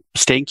to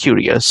staying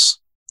curious,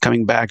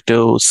 coming back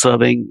to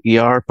serving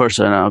your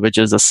persona, which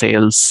is the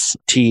sales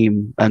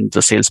team and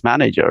the sales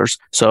managers.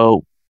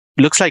 So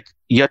looks like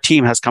your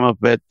team has come up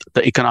with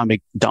the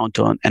economic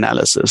downturn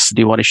analysis.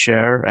 Do you want to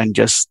share and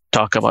just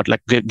talk about,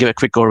 give a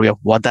quick overview of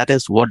what that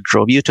is, what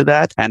drove you to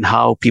that, and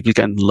how people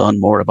can learn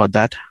more about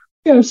that?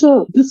 Sure.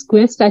 So this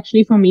quest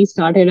actually for me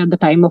started at the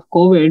time of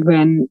COVID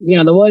when,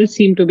 the world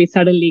seemed to be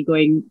suddenly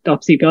going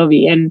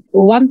topsy-turvy. And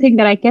one thing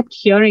that I kept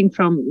hearing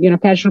from,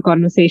 casual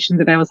conversations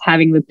that I was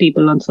having with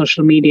people on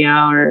social media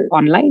or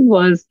online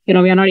was, we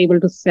are not able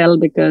to sell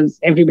because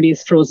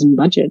everybody's frozen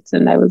budgets.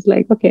 And I was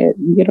like, okay,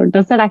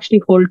 does that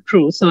actually hold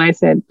true? So I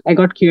said, I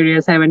got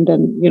curious. I went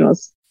and,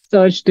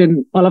 searched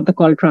in all of the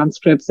call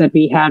transcripts that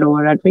we had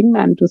over at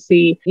Wingman to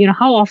see,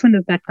 how often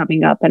is that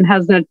coming up and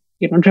has that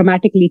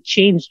dramatically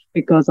changed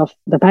because of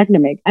the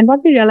pandemic. And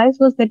what we realized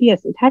was that,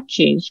 yes, it had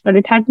changed, but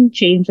it hadn't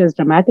changed as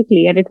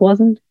dramatically. And it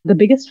wasn't the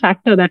biggest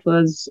factor that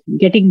was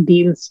getting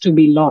deals to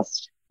be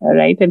lost,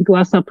 right? And to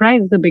our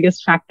surprise, the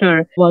biggest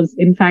factor was,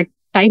 in fact,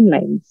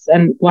 timelines.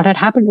 And what had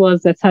happened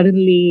was that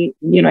suddenly,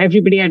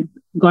 everybody had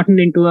gotten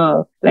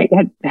into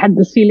had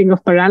this feeling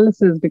of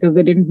paralysis because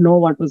they didn't know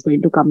what was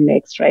going to come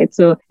next, right?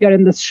 So you're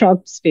in this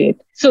shocked state.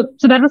 So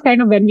that was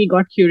kind of when we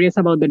got curious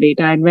about the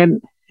data. And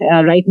when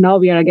right now,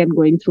 we are again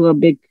going through a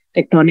big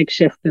tectonic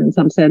shift in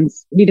some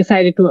sense. We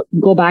decided to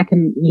go back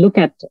and look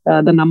at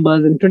the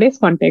numbers in today's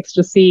context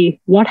to see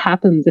what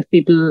happens if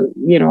people,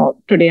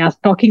 today are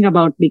talking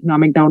about the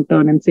economic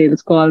downturn in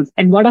sales calls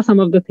and what are some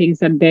of the things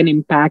that then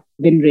impact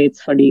win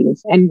rates for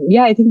deals. And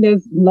yeah, I think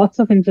there's lots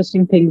of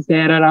interesting things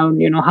there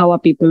around, how are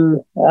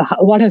people,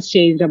 what has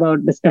changed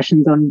about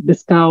discussions on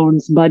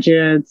discounts,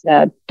 budgets,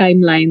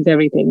 timelines,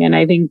 everything. And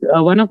I think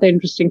one of the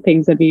interesting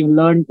things that we've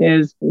learned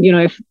is,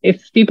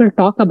 if people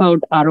talk about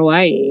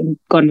ROI in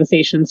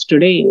conversations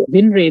today,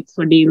 win rates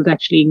for deals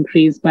actually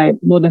increased by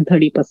more than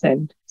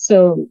 30%.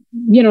 So,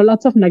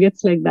 lots of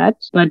nuggets like that.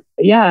 But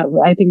yeah,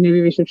 I think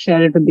maybe we should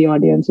share it with the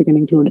audience. You can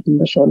include it in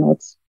the show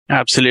notes.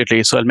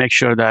 Absolutely. So I'll make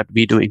sure that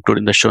we do include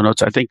in the show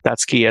notes. I think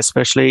that's key,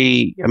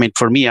 especially,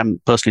 for me,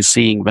 I'm personally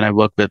seeing when I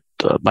work with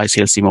my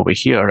sales team over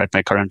here at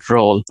my current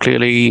role,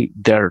 clearly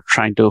they're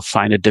trying to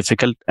find it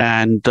difficult.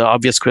 And the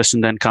obvious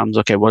question then comes,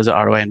 okay, what is the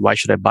ROI and why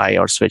should I buy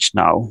or switch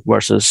now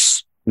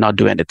versus not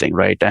do anything,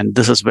 right? And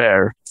this is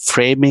where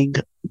framing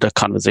the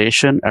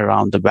conversation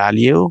around the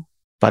value,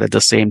 but at the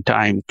same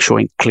time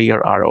showing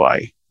clear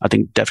ROI, I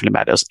think definitely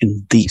matters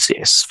in these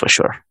days for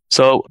sure.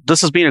 So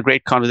this has been a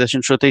great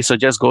conversation, Shruti. So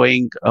just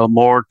going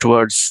more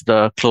towards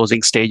the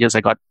closing stages,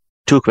 I got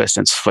 2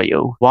 questions for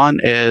you. One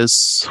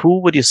is, who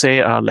would you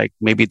say are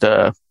maybe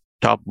the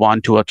top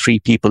 1, 2, or 3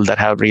 people that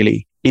have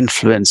really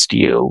influenced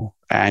you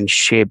and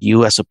shaped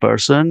you as a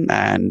person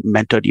and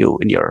mentored you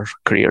in your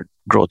career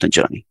growth and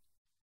journey?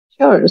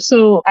 Sure.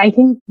 So I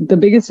think the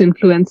biggest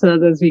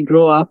influencers as we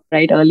grow up,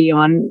 right, early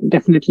on,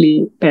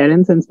 definitely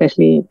parents, and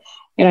especially,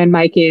 in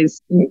my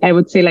case, I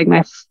would say like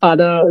my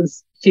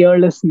father's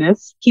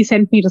fearlessness. He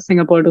sent me to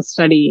Singapore to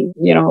study,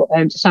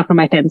 and just after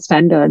my 10th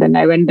standard, and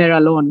I went there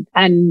alone.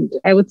 And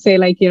I would say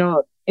like,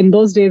 in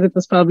those days, it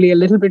was probably a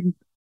little bit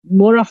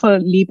more of a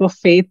leap of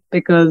faith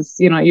because,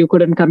 you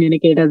couldn't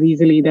communicate as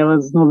easily. There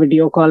was no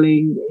video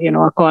calling,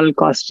 a call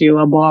cost you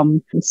a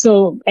bomb.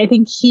 So I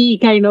think he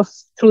kind of,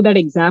 through that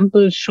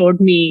example,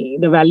 showed me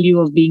the value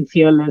of being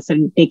fearless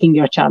and taking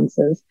your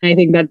chances. I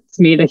think that's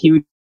made a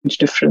huge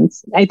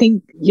difference. I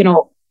think,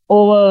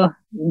 over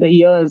the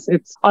years,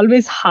 it's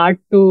always hard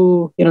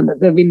to, there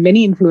have been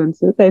many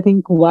influences. I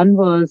think one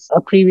was a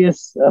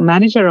previous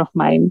manager of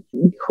mine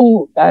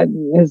who,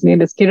 his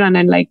name is Kiran.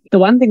 And like the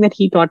one thing that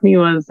he taught me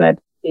was that,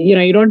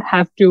 you don't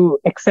have to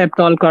accept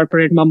all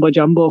corporate mumbo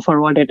jumbo for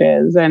what it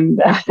is. And,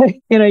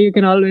 you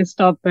can always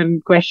stop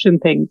and question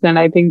things. And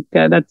I think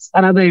that's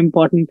another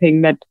important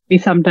thing that we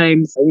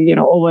sometimes,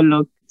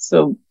 overlook.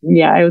 So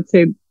yeah, I would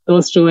say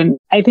those two. And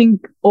I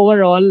think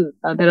overall,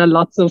 there are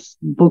lots of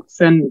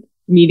books and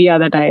media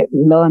that I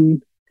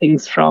learn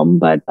things from,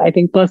 but I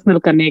think personal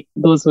connect,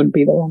 those would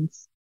be the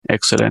ones.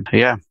 Excellent.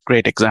 Yeah,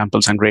 great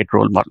examples and great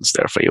role models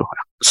there for you.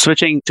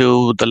 Switching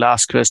to the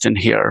last question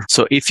here.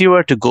 So if you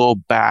were to go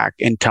back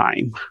in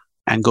time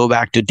and go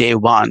back to day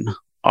one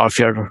of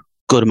your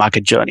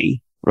go-to-market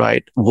journey,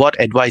 right, what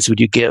advice would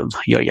you give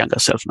your younger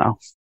self now?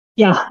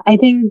 Yeah, I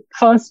think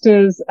first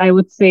is I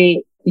would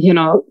say,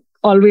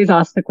 always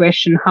ask the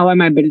question, how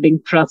am I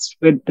building trust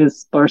with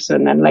this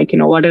person? And like,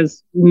 what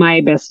is my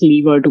best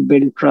lever to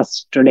build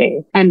trust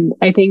today? And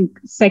I think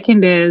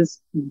second is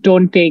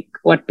don't take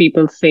what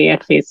people say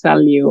at face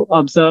value,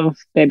 observe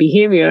their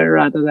behavior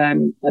rather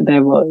than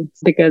their words,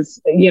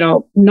 because,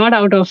 not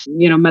out of,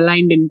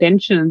 maligned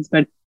intentions,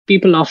 but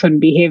people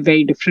often behave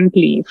very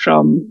differently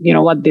from,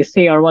 what they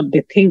say or what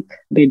they think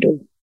they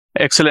do.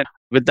 Excellent.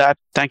 With that,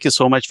 thank you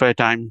so much for your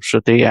time,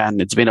 Shruti.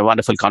 And it's been a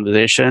wonderful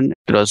conversation.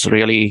 It was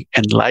really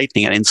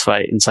enlightening and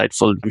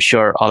insightful. I'm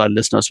sure all our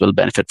listeners will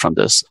benefit from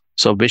this.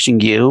 So wishing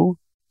you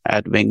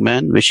at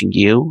Wingman, wishing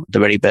you the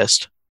very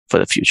best for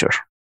the future.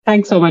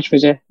 Thanks so much,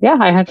 Vijay. Yeah,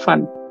 I had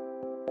fun.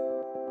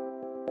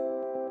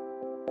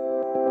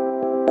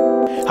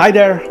 Hi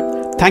there.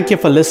 Thank you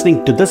for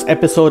listening to this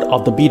episode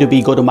of the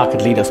B2B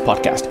Go-to-Market Leaders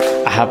podcast.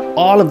 I have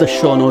all of the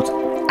show notes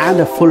and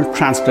a full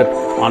transcript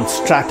on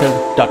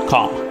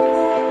strativ.com.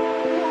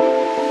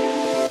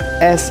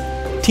 stratyve.com.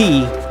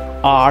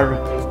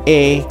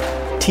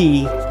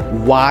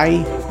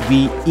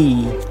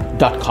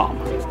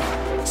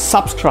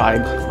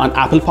 Subscribe on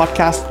Apple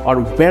Podcasts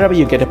or wherever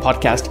you get a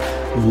podcast.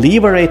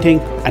 Leave a rating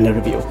and a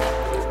review.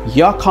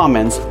 Your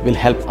comments will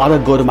help other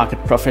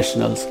go-to-market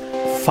professionals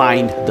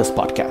find this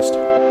podcast.